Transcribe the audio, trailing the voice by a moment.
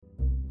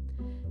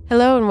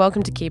Hello and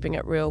welcome to Keeping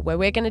It Real, where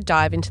we're going to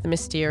dive into the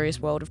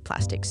mysterious world of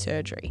plastic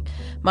surgery.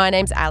 My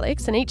name's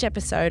Alex, and each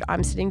episode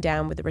I'm sitting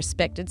down with the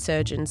respected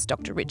surgeons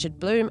Dr.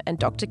 Richard Bloom and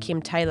Dr.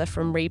 Kim Taylor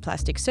from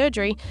Replastic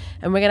Surgery,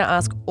 and we're going to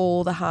ask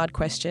all the hard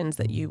questions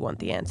that you want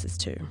the answers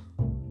to.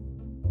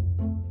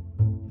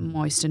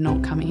 Most are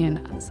not coming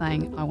in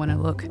saying, I want to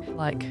look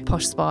like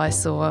Posh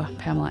Spice or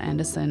Pamela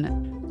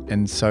Anderson.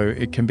 And so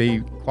it can be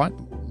quite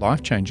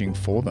life-changing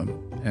for them.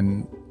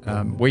 And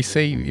we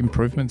see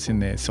improvements in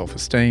their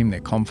self-esteem,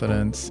 their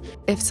confidence.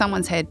 If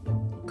someone's had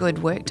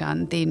good work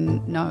done,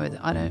 then no,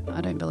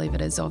 I don't believe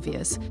it is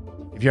obvious.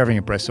 If you're having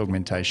a breast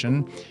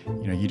augmentation,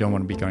 you don't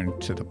want to be going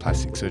to the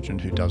plastic surgeon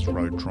who does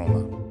road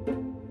trauma.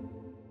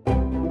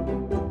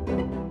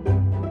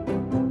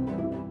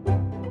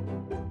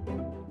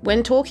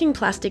 When talking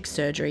plastic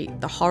surgery,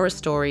 the horror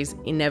stories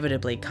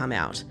inevitably come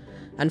out.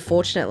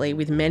 Unfortunately,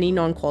 with many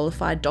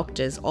non-qualified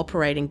doctors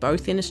operating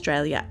both in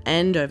Australia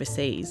and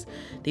overseas,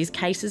 these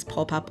cases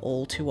pop up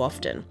all too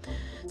often.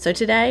 So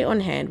today on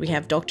hand we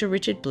have Dr.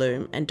 Richard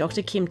Bloom and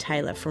Dr. Kim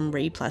Taylor from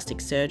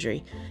Replastic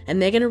Surgery,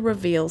 and they're going to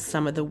reveal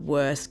some of the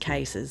worst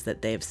cases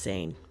that they've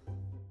seen.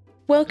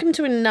 Welcome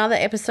to another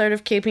episode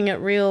of Keeping It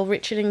Real,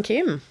 Richard and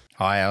Kim.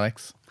 Hi,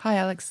 Alex. Hi,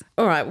 Alex.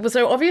 All right, well,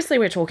 so obviously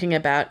we're talking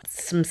about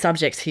some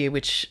subjects here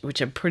which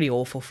are pretty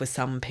awful for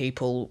some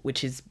people,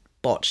 which is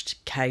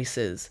botched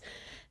cases.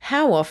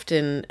 How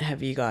often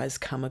have you guys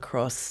come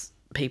across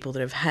people that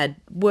have had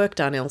work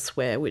done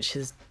elsewhere which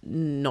has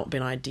not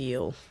been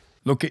ideal?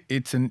 Look,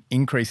 it's an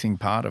increasing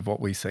part of what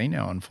we see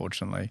now,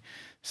 unfortunately.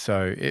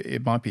 So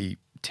it might be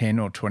 10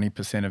 or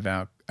 20% of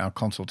our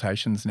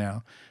consultations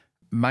now,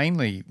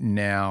 mainly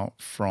now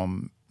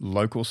from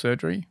local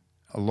surgery.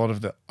 A lot of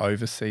the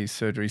overseas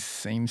surgery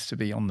seems to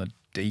be on the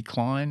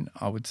decline,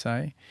 I would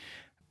say.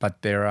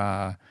 But there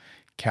are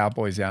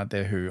cowboys out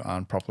there who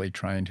aren't properly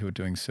trained who are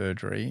doing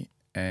surgery,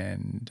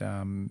 and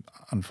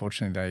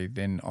unfortunately they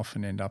then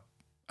often end up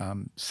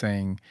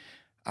seeing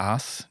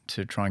us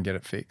to try and get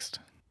it fixed.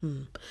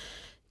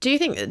 Do you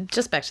think,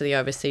 just back to the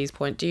overseas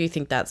point, do you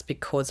think that's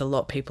because a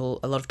lot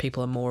of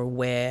people are more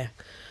aware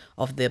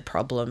of the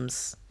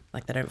problems,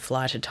 like they don't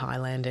fly to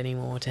Thailand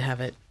anymore to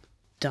have it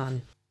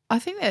done? I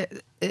think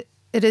that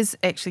it is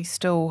actually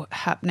still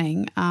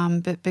happening,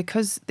 but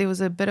because there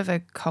was a bit of a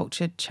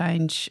culture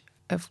change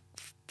a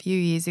few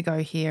years ago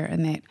here,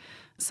 and that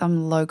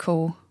some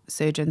local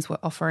surgeons were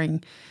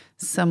offering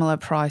similar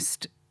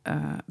priced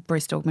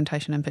breast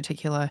augmentation in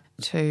particular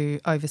to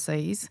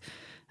overseas.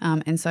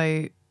 And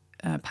so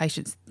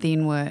patients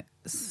then were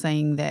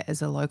seeing that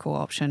as a local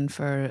option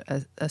for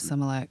a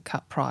similar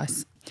cut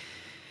price.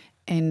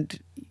 And,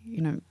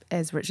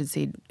 as Richard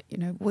said,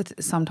 with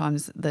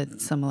sometimes the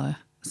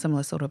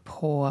similar sort of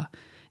poor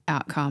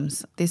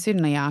outcomes, there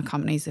certainly are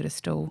companies that are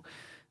still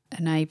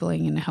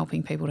enabling and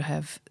helping people to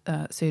have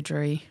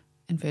surgery,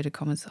 inverted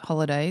commas,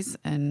 holidays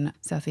in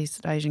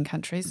Southeast Asian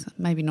countries.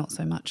 Maybe not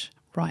so much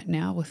right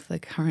now with the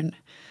current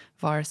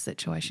virus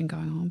situation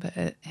going on, but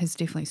it has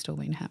definitely still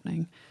been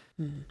happening.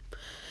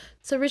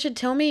 So Richard,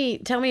 tell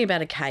me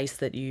about a case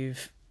that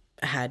you've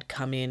had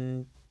come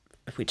in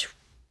which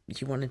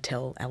you want to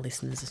tell our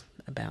listeners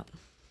about.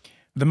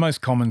 The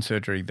most common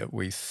surgery that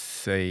we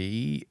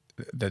see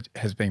that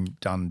has been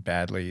done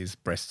badly is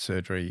breast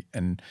surgery,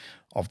 and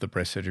of the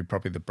breast surgery,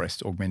 probably the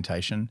breast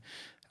augmentation.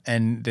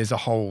 And there's a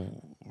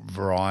whole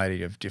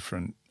variety of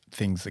different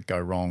things that go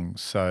wrong.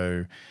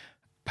 So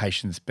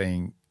patients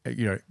being,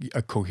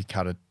 a cookie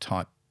cutter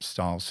type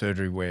style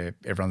surgery where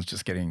everyone's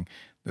just getting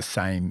the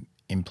same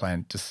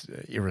implant, just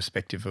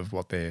irrespective of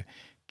what their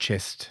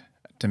chest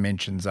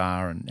dimensions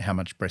are and how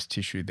much breast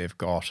tissue they've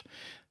got.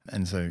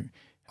 And so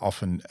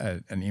often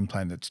an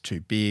implant that's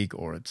too big,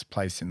 or it's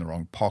placed in the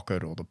wrong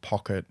pocket, or the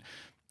pocket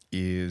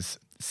is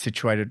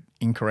situated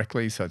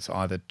incorrectly, so it's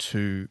either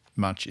too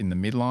much in the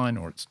midline,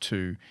 or it's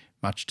too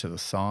much to the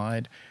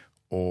side,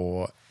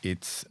 or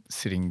it's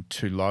sitting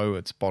too low,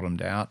 it's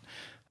bottomed out,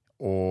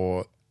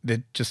 or there's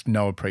just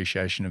no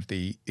appreciation of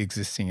the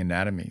existing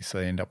anatomy. So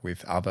they end up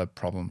with other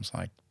problems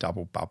like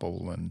double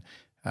bubble and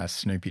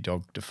Snoopy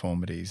dog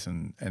deformities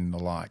and the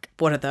like.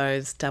 What are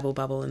those, double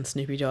bubble and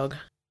Snoopy dog?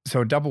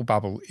 So a double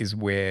bubble is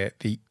where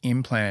the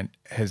implant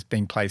has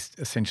been placed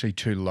essentially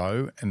too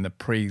low, and the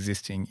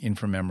pre-existing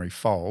inframammary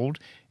fold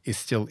is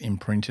still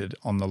imprinted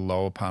on the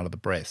lower part of the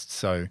breast.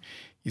 So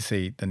you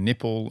see the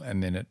nipple,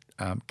 and then it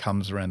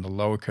comes around the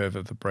lower curve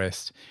of the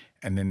breast,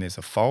 and then there's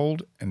a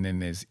fold, and then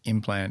there's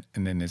implant,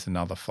 and then there's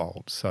another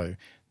fold. So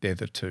they're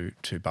the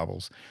two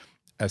bubbles.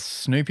 A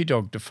Snoopy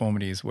dog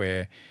deformity is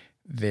where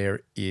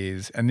there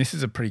is, and this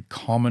is a pretty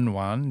common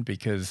one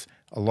because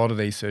a lot of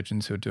these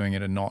surgeons who are doing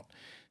it are not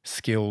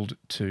skilled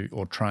to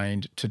or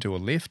trained to do a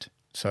lift.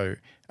 So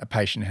a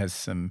patient has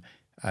some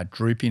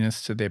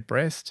droopiness to their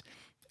breast,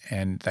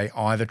 and they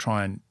either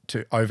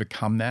to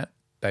overcome that,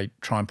 they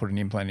try and put an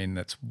implant in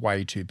that's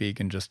way too big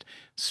and just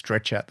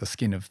stretch out the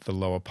skin of the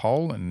lower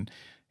pole, and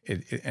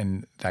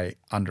they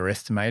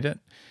underestimate it.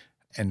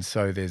 And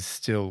so there's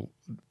still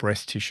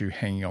breast tissue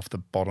hanging off the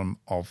bottom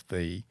of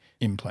the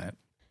implant.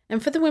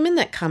 And for the women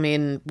that come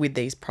in with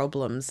these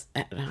problems,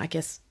 I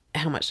guess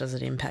how much does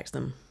it impact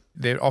them?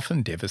 They're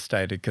often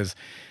devastated because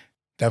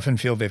they often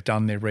feel they've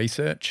done their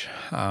research,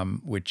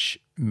 which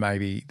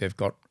maybe they've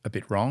got a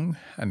bit wrong,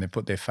 and they've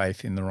put their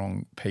faith in the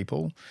wrong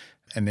people,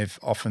 and they've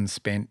often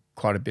spent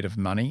quite a bit of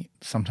money,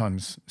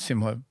 sometimes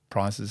similar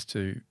prices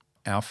to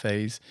our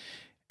fees,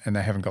 and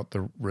they haven't got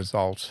the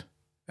result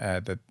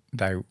that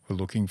they were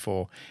looking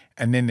for.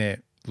 And then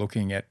they're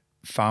looking at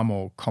far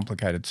more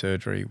complicated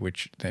surgery,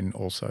 which then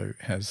also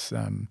has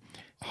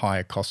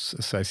higher costs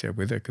associated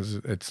with it because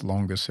it's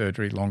longer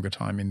surgery, longer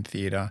time in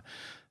theatre,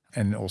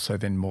 and also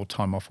then more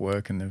time off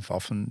work, and they've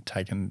often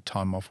taken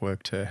time off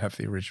work to have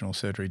the original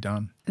surgery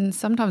done. And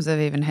sometimes they've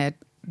even had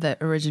the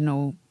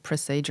original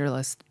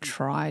proceduralist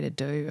try to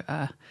do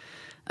a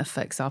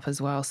fix-up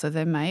as well. So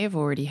they may have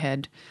already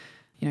had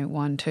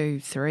 1, 2,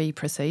 3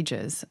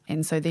 procedures.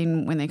 And so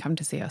then when they come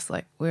to see us,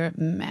 like, we're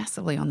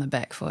massively on the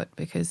back foot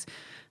because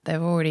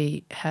they've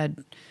already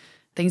had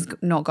things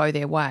not go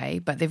their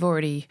way, but they've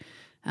already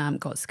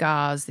got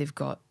scars, they've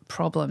got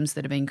problems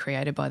that have been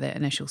created by that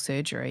initial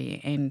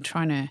surgery, and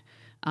trying to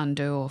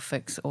undo or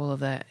fix all of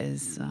that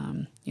is,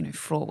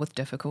 fraught with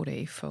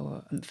difficulty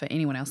for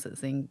anyone else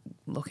that's then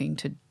looking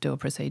to do a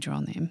procedure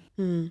on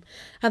them.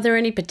 Are there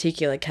any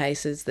particular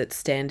cases that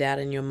stand out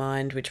in your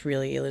mind which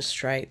really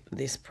illustrate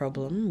this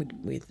problem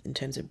with in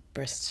terms of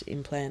breast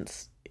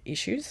implants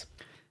issues?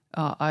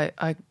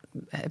 I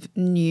have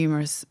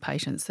numerous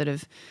patients that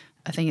have,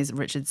 I think as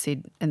Richard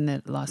said in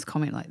the last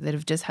comment, like, that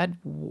have just had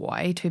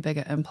way too big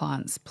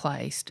implants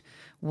placed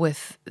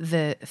with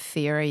the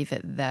theory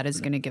that that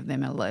is going to give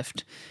them a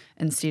lift,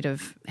 instead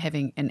of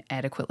having an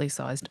adequately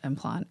sized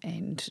implant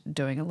and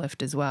doing a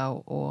lift as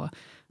well. Or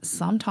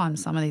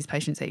sometimes some of these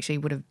patients actually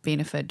would have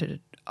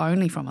benefited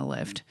only from a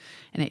lift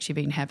and actually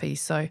been happy.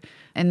 So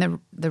in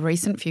the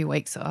recent few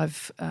weeks, I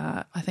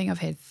think I've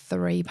had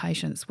 3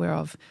 patients where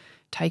I've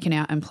taken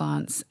out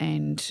implants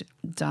and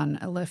done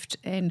a lift,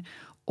 and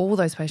all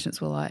those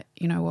patients were like,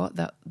 you know what,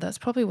 that's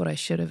probably what I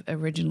should have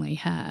originally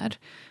had,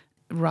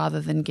 rather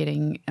than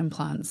getting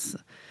implants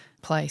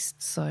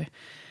placed. So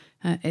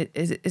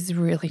it's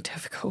really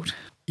difficult.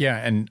 Yeah,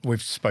 and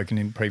we've spoken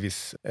in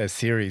previous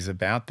series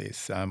about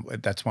this.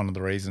 That's one of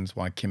the reasons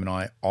why Kim and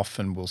I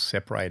often will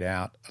separate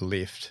out a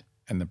lift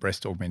and the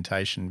breast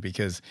augmentation,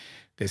 because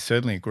there's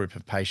certainly a group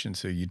of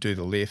patients who you do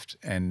the lift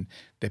and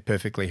they're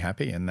perfectly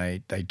happy and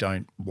they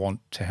don't want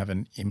to have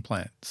an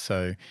implant.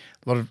 So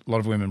a lot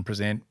of women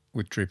present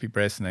with droopy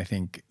breasts and they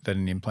think that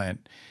an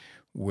implant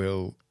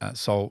will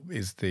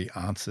is the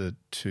answer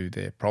to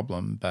their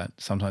problem, but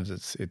sometimes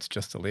it's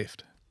just a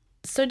lift.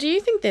 So do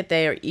you think that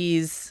there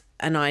is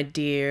an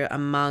idea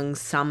among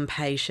some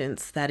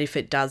patients that if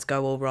it does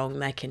go all wrong,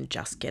 they can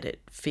just get it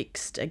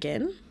fixed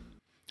again?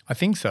 I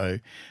think so.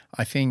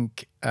 I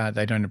think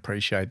they don't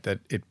appreciate that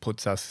it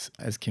puts us,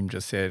 as Kim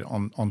just said,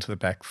 onto the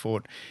back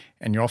foot,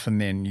 and you're often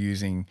then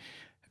using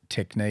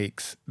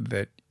techniques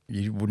that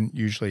you wouldn't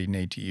usually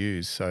need to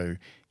use. So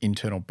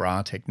internal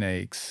bra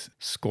techniques,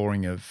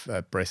 scoring of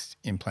breast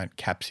implant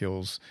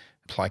capsules,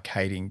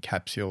 plicating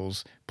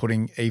capsules,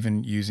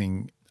 even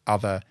using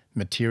other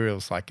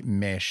materials like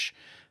mesh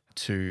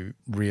to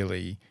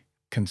really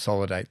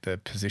consolidate the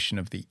position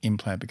of the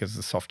implant, because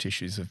the soft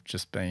tissues have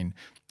just been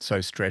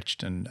so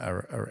stretched and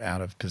are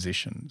out of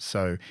position.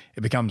 So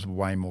it becomes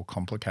way more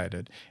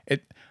complicated.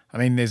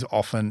 There's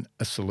often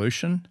a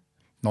solution,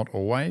 not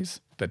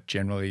always, but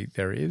generally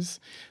there is.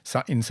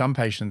 So in some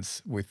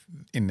patients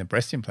in the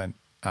breast implant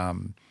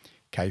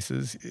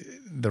cases,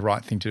 the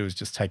right thing to do is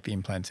just take the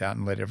implants out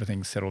and let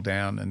everything settle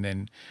down, and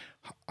then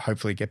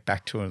hopefully get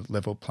back to a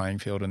level playing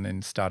field and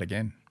then start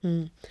again.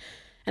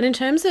 And in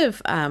terms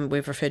of,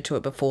 we've referred to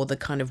it before, the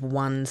kind of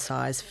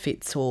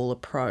one-size-fits-all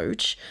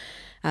approach,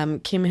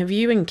 Kim, have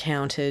you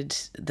encountered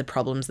the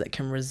problems that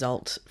can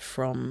result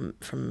from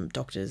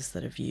doctors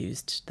that have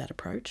used that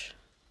approach?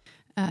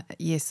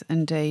 Yes,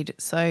 indeed.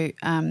 So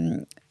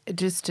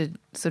just to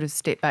sort of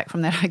step back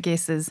from that, I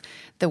guess, is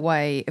the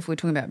way, if we're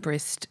talking about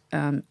breast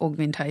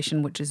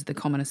augmentation, which is the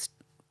commonest,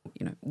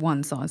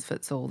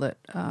 one-size-fits-all that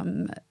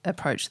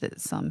approach that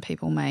some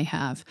people may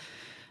have.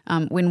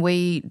 When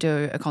we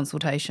do a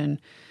consultation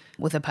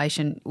with a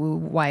patient, we'll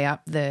weigh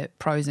up the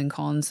pros and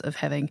cons of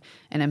having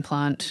an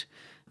implant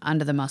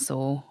under the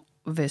muscle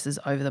versus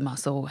over the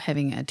muscle,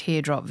 having a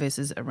teardrop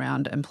versus a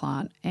round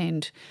implant,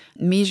 and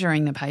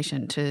measuring the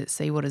patient to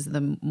see what is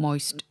the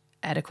most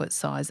adequate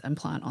size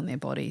implant on their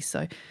body.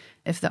 So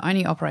if the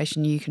only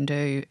operation you can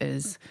do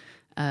is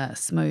a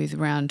smooth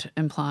round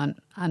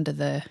implant under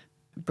the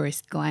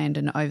breast gland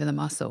and over the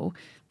muscle,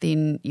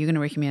 then you're going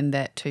to recommend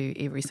that to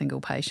every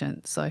single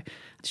patient. So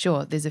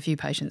sure, there's a few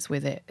patients where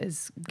that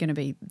is going to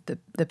be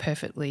the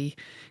perfectly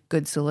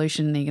good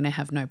solution. They're going to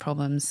have no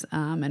problems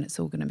and it's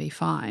all going to be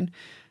fine.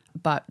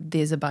 But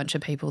there's a bunch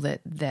of people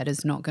that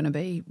is not going to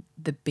be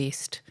the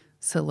best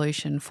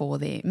solution for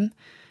them.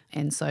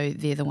 And so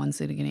they're the ones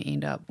that are going to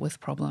end up with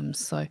problems.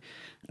 So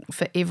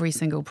for every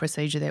single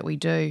procedure that we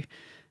do,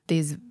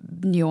 there's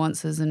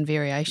nuances and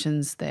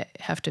variations that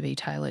have to be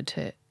tailored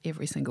to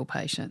every single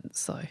patient.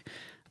 So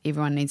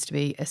everyone needs to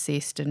be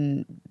assessed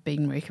and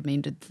being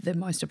recommended the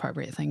most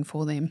appropriate thing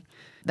for them.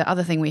 The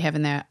other thing we have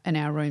in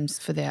our rooms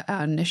for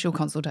our initial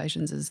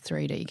consultations is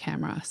 3D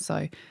camera.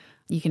 So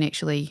you can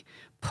actually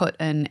put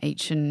in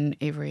each and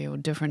every or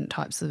different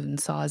types and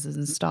sizes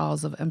and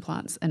styles of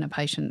implants in a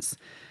patient's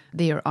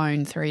their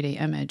own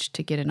 3D image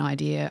to get an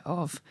idea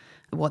of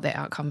what the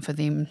outcome for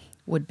them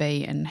would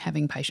be, and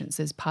having patients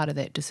as part of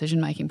that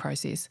decision-making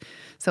process.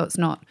 So it's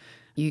not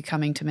you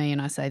coming to me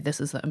and I say, this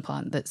is the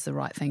implant that's the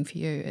right thing for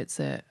you. It's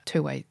a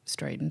two-way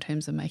street in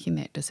terms of making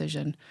that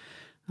decision.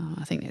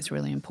 I think that's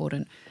really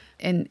important.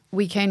 And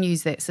we can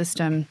use that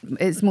system.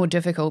 It's more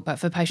difficult, but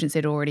for patients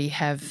that already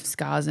have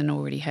scars and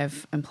already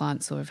have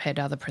implants or have had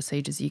other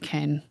procedures, you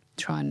can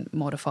try and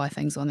modify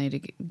things on there to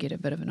get a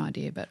bit of an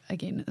idea. But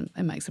again,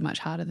 it makes it much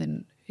harder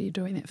than you're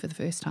doing that for the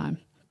first time.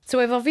 So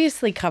we've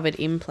obviously covered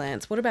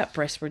implants. What about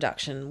breast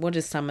reduction? What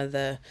are some of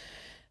the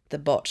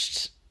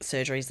botched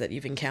surgeries that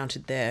you've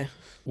encountered there?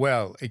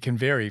 Well, it can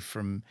vary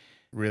from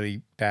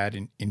really bad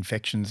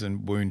infections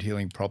and wound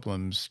healing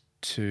problems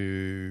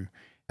to,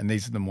 and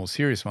these are the more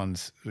serious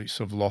ones,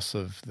 sort of loss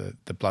of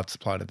the blood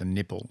supply to the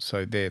nipple.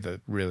 So they're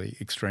the really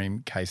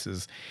extreme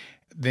cases.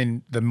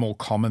 Then the more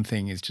common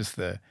thing is just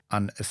the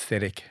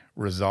unaesthetic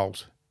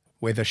result,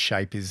 where the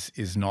shape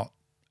is not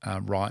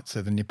right.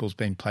 So the nipple's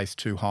been placed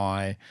too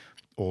high,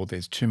 or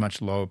there's too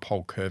much lower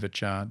pole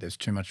curvature, there's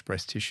too much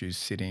breast tissue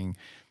sitting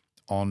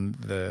on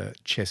the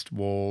chest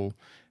wall,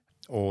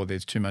 or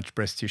there's too much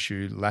breast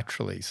tissue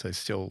laterally, so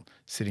still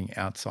sitting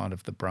outside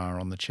of the bra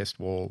on the chest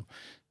wall.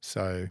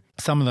 So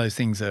some of those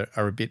things are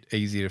a bit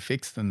easier to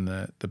fix than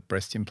the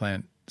breast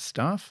implant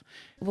stuff.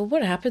 Well,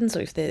 what happens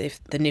if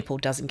the nipple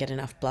doesn't get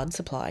enough blood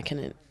supply? Can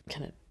it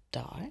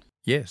die?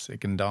 Yes, it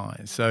can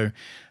die. So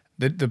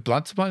the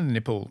blood supply in the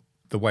nipple,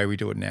 the way we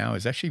do it now,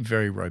 is actually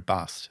very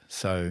robust.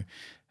 So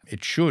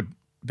it should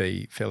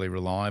be fairly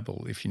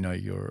reliable if you know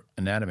your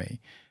anatomy.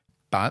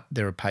 But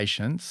there are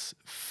patients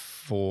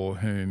for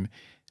whom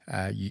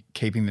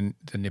keeping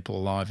the nipple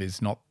alive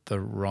is not the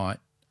right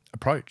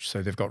approach.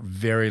 So they've got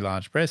very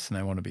large breasts and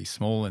they want to be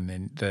small, and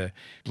then the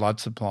blood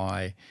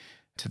supply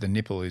to the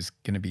nipple is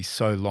going to be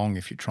so long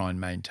if you try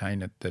and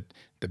maintain it that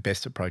the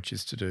best approach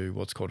is to do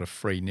what's called a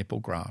free nipple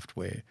graft,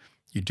 where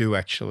you do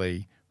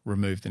actually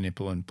remove the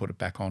nipple and put it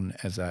back on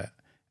as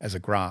a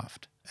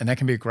graft. And that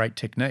can be a great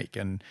technique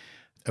and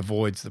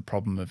avoids the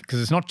problem of,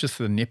 because it's not just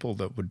the nipple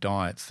that would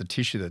die, it's the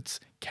tissue that's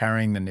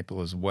carrying the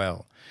nipple as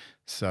well.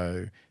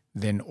 So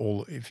then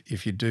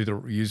if you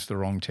use the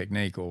wrong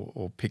technique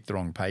or pick the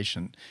wrong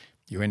patient,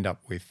 you end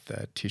up with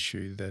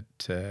tissue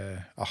that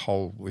a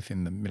hole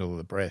within the middle of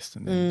the breast,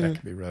 and then that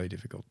can be really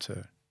difficult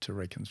to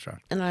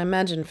reconstruct. And I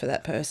imagine for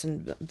that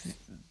person,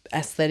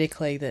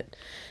 aesthetically,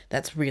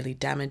 that's really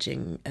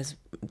damaging as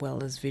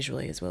well as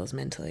visually, as well as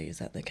mentally. Is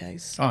that the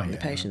case? Oh, the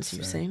patients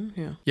you've seen?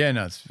 Yeah. Yeah,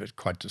 no, it's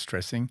quite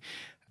distressing.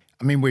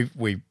 I mean,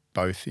 we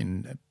both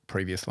in a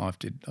previous life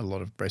did a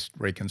lot of breast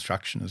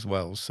reconstruction as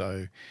well,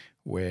 so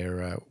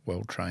we're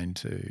well trained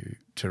to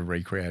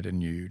recreate a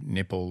new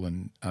nipple,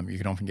 and you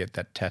can often get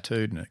that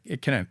tattooed, and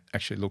it can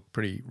actually look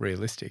pretty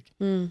realistic,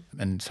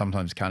 and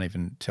sometimes can't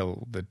even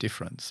tell the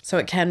difference. So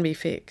it can be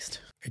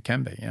fixed. It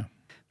can be, yeah.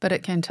 But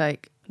it can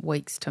take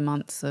weeks to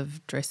months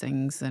of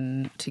dressings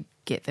and to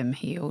get them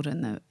healed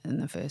in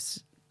the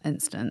first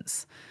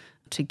instance,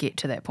 to get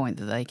to that point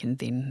that they can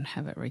then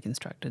have it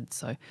reconstructed.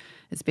 So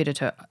it's better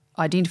to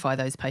identify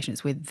those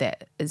patients where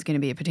that is going to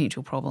be a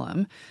potential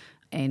problem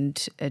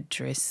and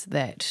address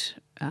that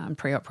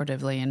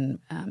preoperatively and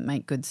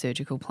make good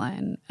surgical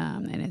plan.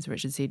 And as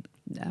Richard said,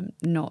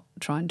 not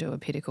try and do a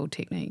pedicle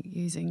technique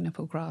using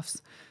nipple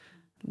grafts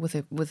with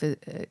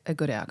a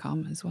good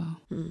outcome as well.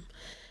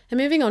 And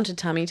moving on to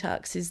tummy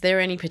tucks, is there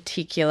any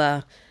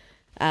particular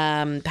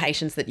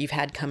patients that you've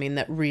had come in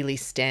that really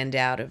stand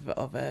out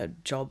of a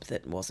job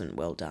that wasn't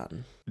well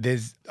done?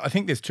 I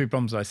think there's two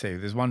problems I see.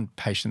 There's one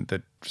patient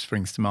that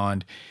springs to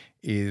mind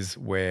is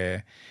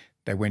where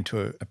they went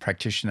to a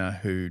practitioner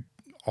who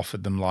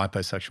offered them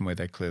liposuction where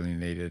they clearly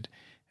needed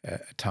a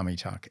tummy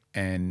tuck,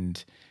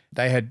 and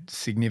they had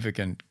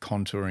significant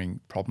contouring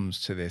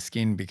problems to their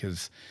skin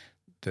because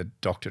the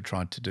doctor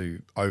tried to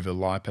do over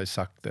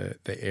liposuck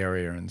the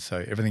area, and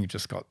so everything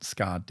just got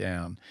scarred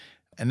down.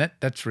 And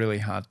that's really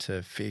hard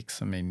to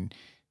fix. I mean,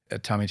 a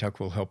tummy tuck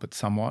will help it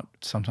somewhat.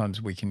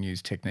 Sometimes we can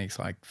use techniques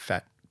like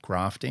fat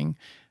grafting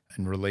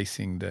and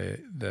releasing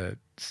the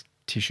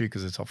tissue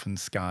because it's often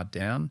scarred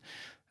down,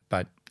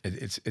 but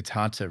it's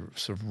hard to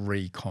sort of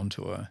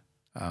recontour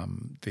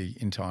the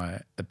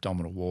entire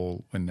abdominal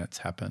wall when that's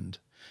happened.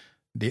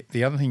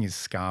 The other thing is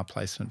scar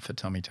placement for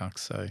tummy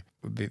tucks. So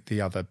the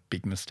other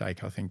big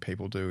mistake I think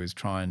people do is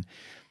try and,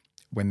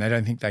 when they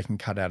don't think they can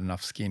cut out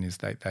enough skin, is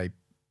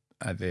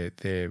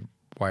their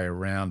way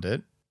around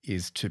it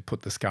is to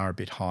put the scar a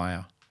bit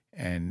higher,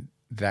 and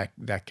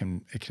it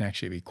can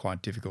actually be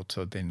quite difficult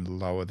to then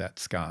lower that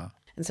scar.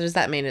 And so does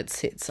that mean it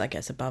sits, I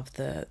guess, above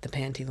the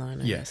panty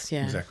line? I guess?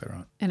 Yeah, exactly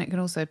right. And it can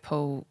also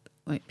pull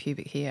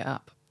pubic hair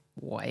up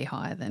way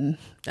higher than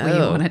where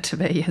you want it to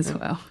be as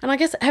well. And I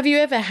guess, have you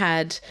ever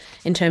had,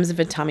 in terms of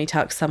a tummy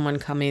tuck, someone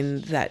come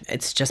in that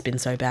it's just been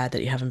so bad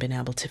that you haven't been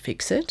able to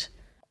fix it?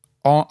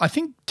 Oh, I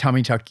think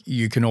tummy tuck,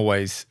 you can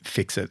always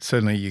fix it.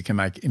 Certainly you can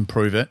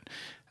improve it.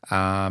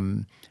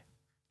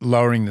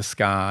 Lowering the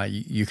scar,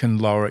 you can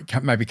lower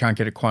it, maybe can't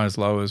get it quite as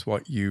low as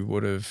what you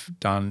would have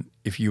done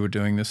if you were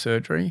doing the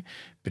surgery,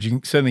 but you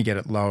can certainly get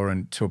it lower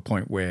and to a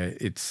point where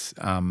it's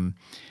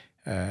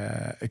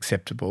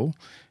acceptable.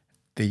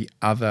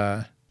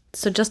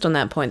 So just on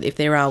that point, if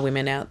there are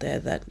women out there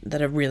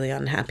that are really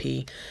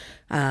unhappy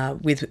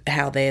with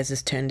how theirs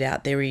has turned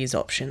out, there is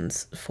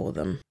options for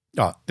them.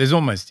 Oh, there's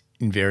almost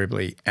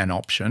invariably an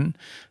option,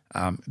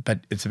 but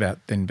it's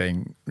about then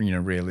being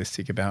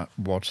realistic about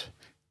what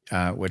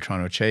we're trying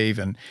to achieve,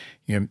 and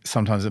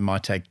sometimes it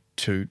might take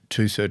two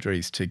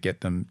surgeries to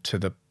get them to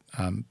the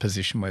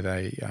position where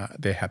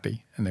they're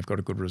happy and they've got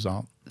a good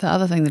result. The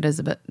other thing that is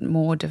a bit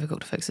more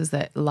difficult to fix is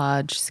that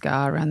large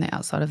scar around the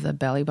outside of the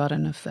belly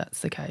button, if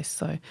that's the case.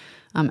 So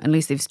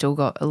unless they've still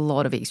got a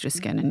lot of extra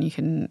skin and you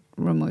can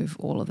remove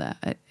all of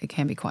that, it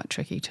can be quite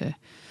tricky to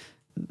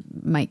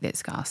make that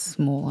scar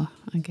smaller,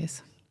 I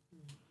guess.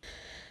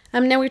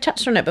 Now, we've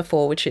touched on it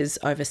before, which is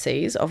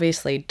overseas.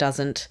 Obviously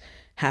doesn't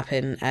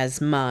happen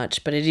as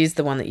much, but it is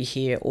the one that you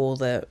hear all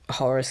the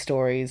horror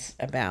stories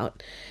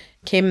about.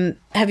 Kim,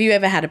 have you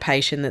ever had a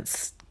patient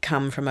that's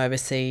come from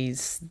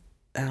overseas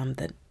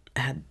that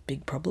had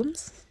big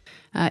problems?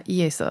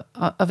 Yes,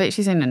 I've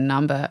actually seen a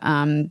number,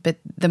 but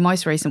the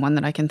most recent one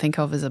that I can think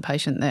of is a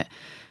patient that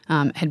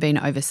had been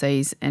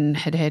overseas and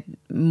had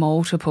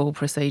multiple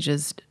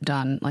procedures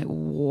done, like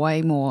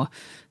way more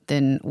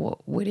than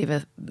what we'd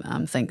ever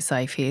think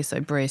safe here, so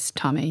breast,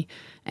 tummy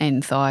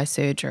and thigh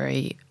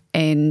surgery.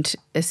 And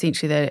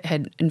essentially they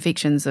had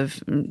infections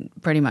of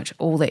pretty much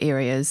all the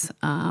areas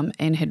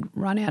and had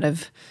run out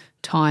of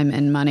time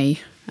and money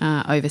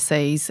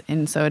overseas.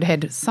 And so it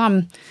had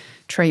some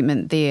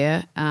treatment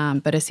there,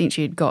 but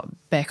essentially it got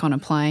back on a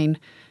plane,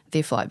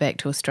 their flight back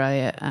to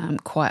Australia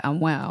quite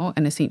unwell,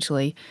 and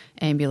essentially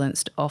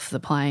ambulanced off the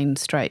plane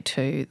straight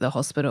to the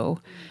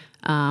hospital,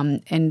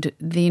 and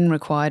then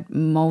required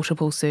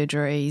multiple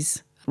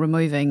surgeries,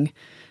 removing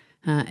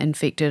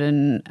infected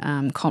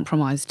and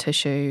compromised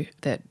tissue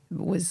that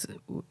was,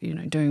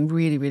 doing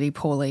really, really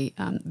poorly,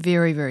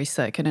 very, very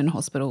sick and in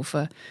hospital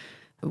for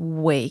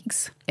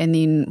weeks, and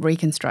then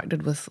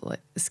reconstructed with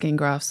skin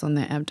grafts on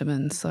their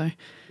abdomen. So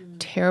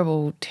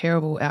terrible,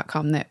 terrible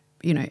outcome that,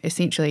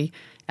 essentially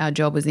our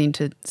job was then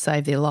to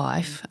save their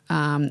life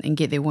and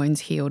get their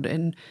wounds healed,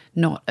 and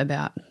not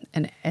about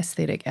an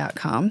aesthetic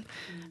outcome.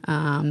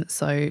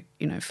 So,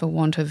 for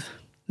want of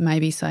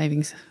maybe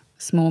saving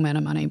small amount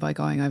of money by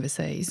going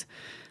overseas,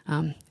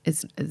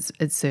 it's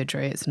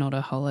surgery, it's not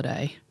a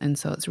holiday. And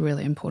so it's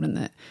really important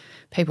that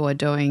people are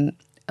doing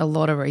a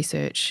lot of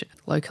research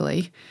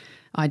locally,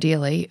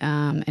 ideally,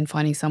 and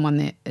finding someone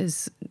that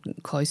is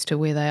close to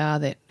where they are,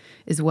 that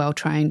is well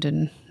trained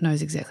and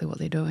knows exactly what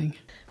they're doing.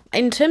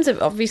 In terms of,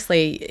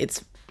 obviously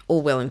it's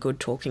all well and good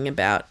talking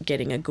about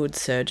getting a good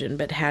surgeon,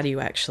 but how do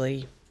you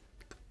actually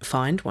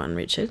find one,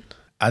 Richard?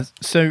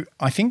 So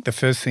I think the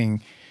first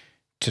thing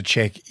to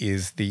check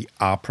is the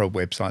AHPRA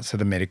website, so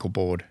the medical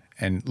board,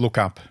 and look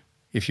up,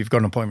 if you've got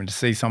an appointment to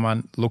see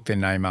someone, look their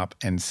name up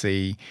and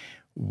see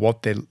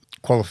what their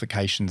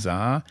qualifications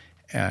are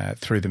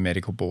through the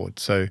medical board.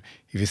 So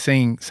if you're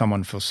seeing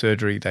someone for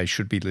surgery, they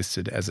should be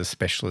listed as a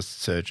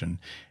specialist surgeon.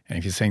 And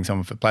if you're seeing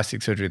someone for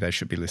plastic surgery, they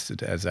should be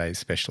listed as a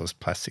specialist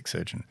plastic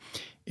surgeon.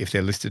 If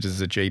they're listed as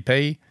a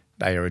GP,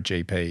 they are a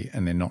GP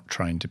and they're not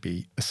trained to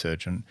be a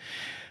surgeon.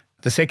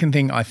 The second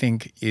thing I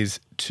think is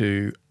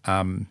to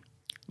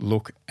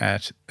look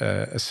at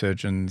a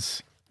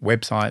surgeon's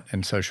website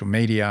and social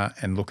media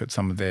and look at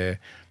some of their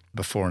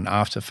before and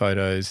after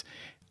photos.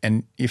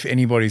 And if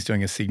anybody's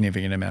doing a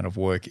significant amount of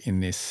work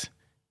in this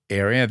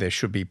area, there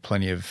should be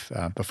plenty of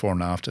before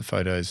and after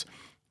photos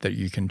that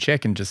you can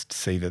check and just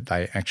see that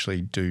they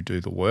actually do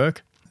the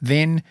work.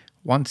 Then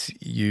once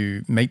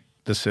you meet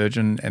the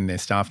surgeon and their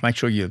staff, make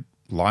sure you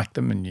like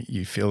them and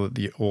you feel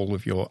that all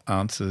of your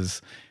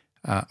answers,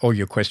 all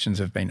your questions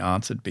have been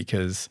answered,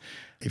 because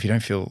if you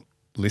don't feel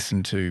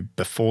listened to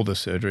before the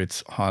surgery,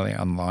 it's highly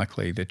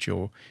unlikely that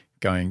you're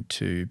going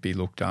to be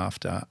looked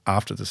after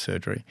the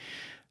surgery.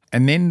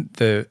 And then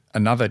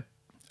another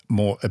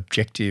more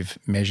objective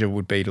measure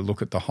would be to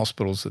look at the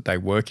hospitals that they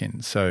work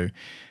in. So,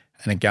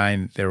 and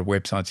again, there are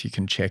websites you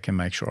can check and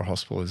make sure a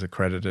hospital is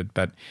accredited.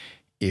 But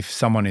if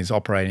someone is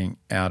operating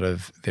out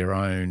of their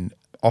own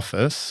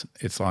office,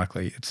 it's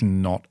likely it's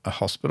not a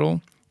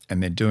hospital,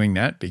 and they're doing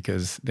that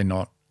because they're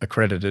not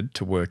accredited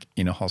to work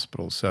in a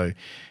hospital. So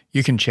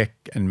you can check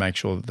and make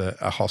sure that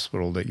a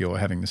hospital that you're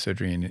having the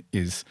surgery in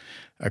is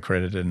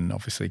accredited. And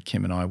obviously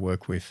Kim and I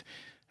work with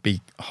big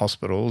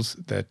hospitals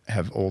that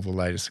have all the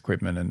latest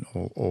equipment and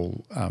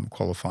all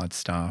qualified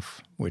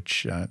staff,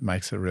 which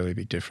makes a really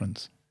big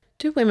difference.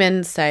 Do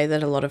women say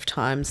that a lot of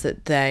times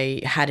that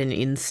they had an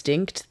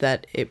instinct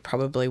that it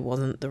probably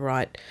wasn't the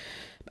right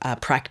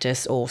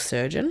practice or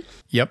surgeon?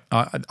 Yep,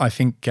 I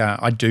think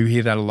I do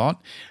hear that a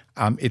lot.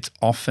 It's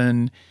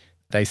often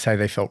they say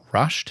they felt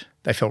rushed.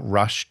 They felt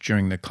rushed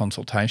during the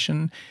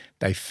consultation.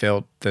 They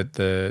felt that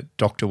the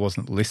doctor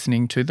wasn't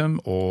listening to them,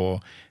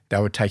 or they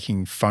were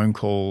taking phone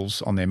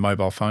calls on their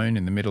mobile phone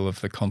in the middle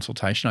of the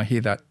consultation. I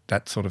hear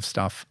that sort of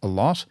stuff a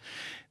lot.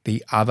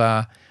 The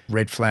other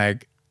red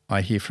flag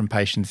I hear from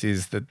patients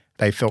is that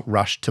they felt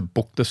rushed to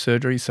book the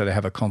surgery. So they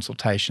have a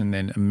consultation,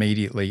 then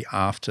immediately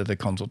after the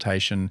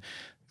consultation,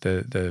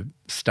 the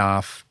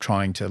staff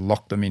trying to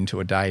lock them into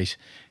a date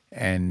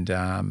and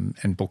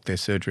book their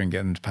surgery and get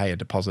them to pay a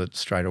deposit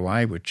straight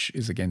away, which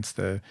is against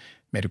the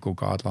medical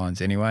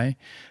guidelines anyway.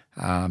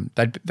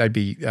 They'd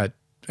be a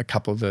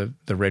couple of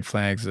the red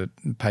flags that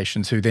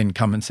patients who then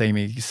come and see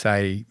me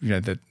say,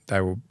 that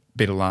they were a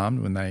bit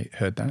alarmed when they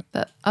heard that.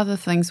 The other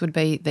things would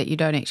be that you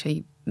don't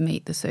actually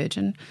meet the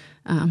surgeon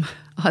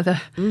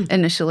either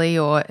initially,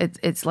 or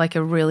it's like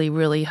a really,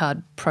 really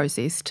hard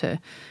process to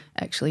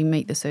actually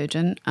meet the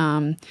surgeon.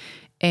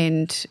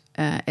 And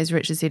as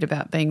Richard said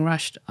about being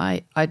rushed,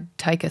 I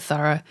take a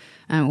thorough,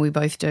 we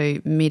both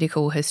do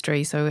medical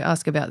history, so we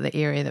ask about the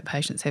area that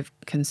patients have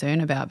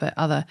concern about, but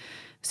other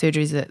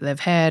surgeries that they've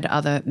had,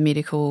 other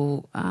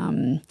medical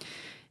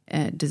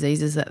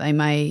diseases that they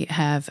may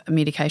have,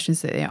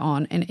 medications that they're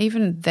on, and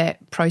even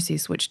that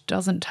process, which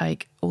doesn't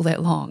take all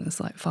that long, it's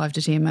like 5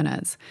 to 10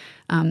 minutes.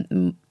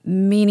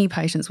 Many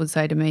patients would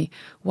say to me,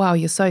 wow,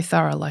 you're so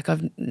thorough, like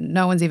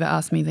no one's ever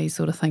asked me these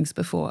sort of things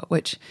before,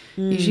 which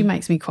usually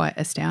makes me quite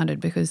astounded,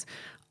 because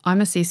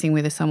I'm assessing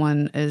whether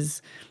someone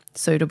is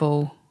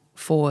suitable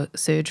for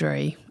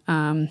surgery,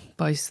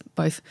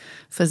 both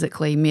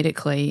physically,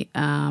 medically,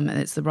 and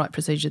it's the right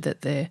procedure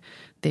that they've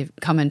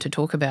come in to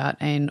talk about,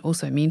 and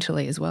also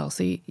mentally as well.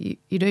 So you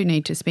do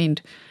need to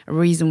spend a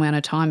reasonable amount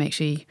of time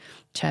actually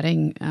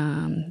chatting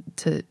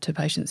to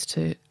patients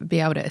to be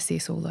able to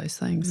assess all those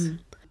things.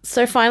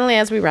 So finally,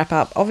 as we wrap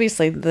up,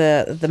 obviously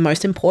the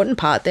most important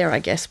part there, I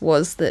guess,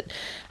 was that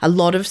a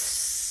lot of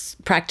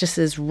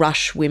practices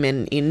rush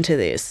women into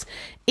this.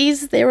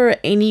 Is there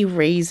any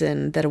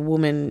reason that a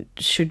woman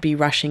should be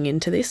rushing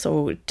into this,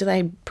 or do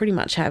they pretty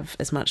much have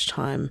as much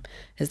time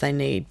as they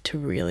need to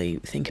really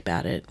think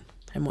about it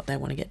and what they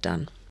want to get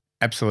done?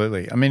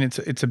 Absolutely. I mean,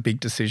 it's a big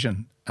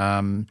decision.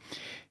 And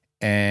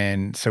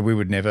so we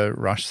would never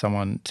rush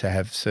someone to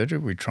have surgery.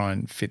 We try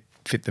and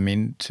fit them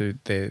into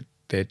their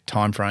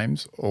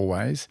timeframes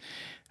always.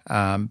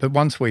 But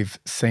once we've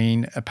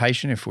seen a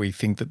patient, if we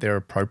think that they're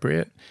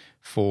appropriate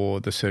for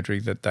the surgery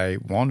that they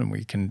want and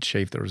we can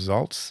achieve the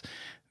results,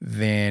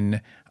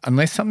 then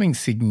unless something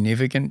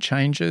significant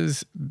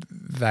changes,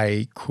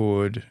 they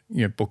could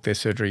book their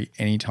surgery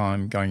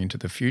anytime going into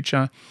the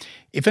future.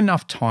 If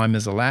enough time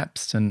has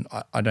elapsed, and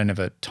I don't have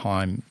a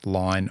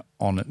timeline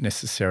on it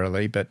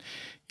necessarily, but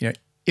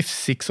if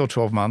 6 or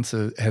 12 months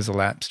has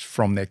elapsed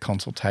from their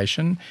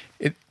consultation,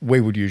 we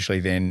would usually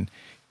then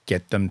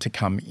get them to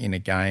come in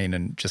again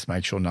and just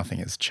make sure nothing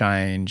has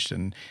changed,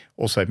 and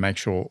also make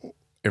sure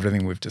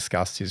everything we've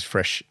discussed is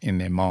fresh in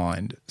their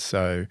mind.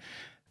 So,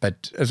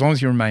 but as long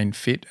as you remain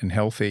fit and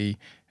healthy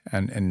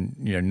and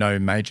no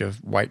major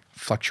weight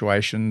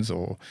fluctuations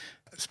or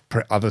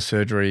other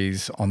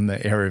surgeries on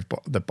the area of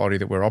the body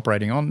that we're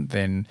operating on,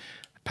 then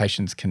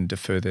patients can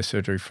defer their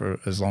surgery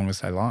for as long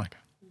as they like.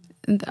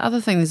 And the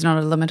other thing there's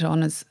not a limit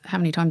on is how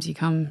many times you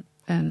come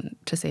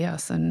to see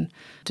us and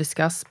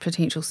discuss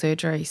potential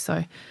surgery.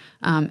 So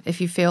if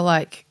you feel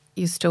like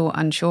you're still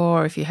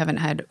unsure, if you haven't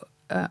had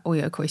all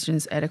your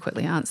questions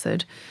adequately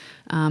answered,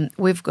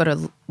 we've got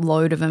a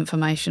load of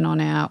information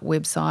on our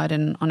website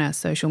and on our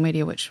social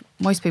media, which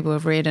most people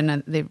have read,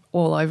 and they're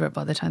all over it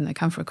by the time they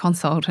come for a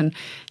consult and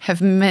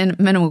have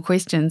minimal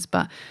questions.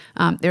 But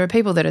there are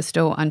people that are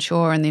still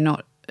unsure, and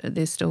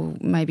they're still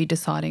maybe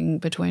deciding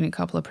between a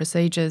couple of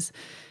procedures.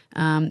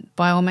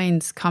 By all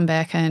means, come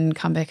back in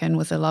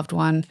with a loved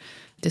one,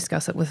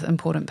 discuss it with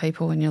important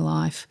people in your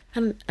life.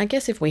 And I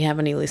guess if we have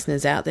any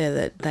listeners out there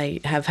that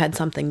they have had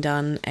something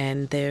done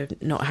and they're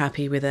not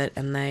happy with it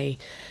and they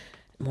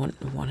want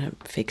to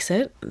fix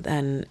it,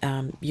 then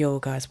your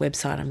guys'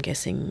 website, I'm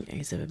guessing,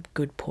 is a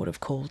good port of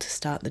call to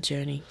start the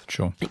journey.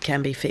 Sure. It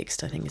can be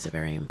fixed, I think, is a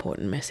very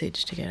important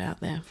message to get out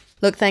there.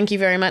 Look, thank you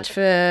very much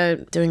for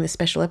doing this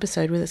special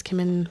episode with us, Kim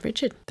and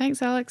Richard.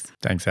 Thanks, Alex.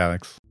 Thanks,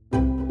 Alex.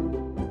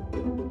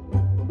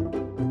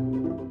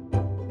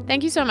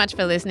 Thank you so much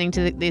for listening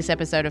to this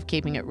episode of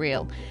Keeping It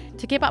Real.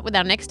 To keep up with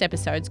our next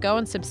episodes, go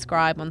and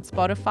subscribe on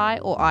Spotify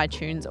or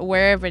iTunes or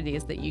wherever it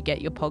is that you get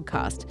your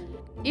podcast.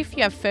 If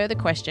you have further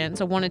questions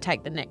or want to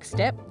take the next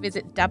step,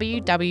 visit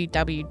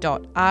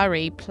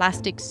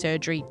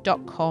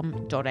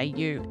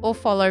www.replasticsurgery.com.au or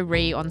follow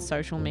Re on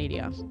social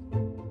media.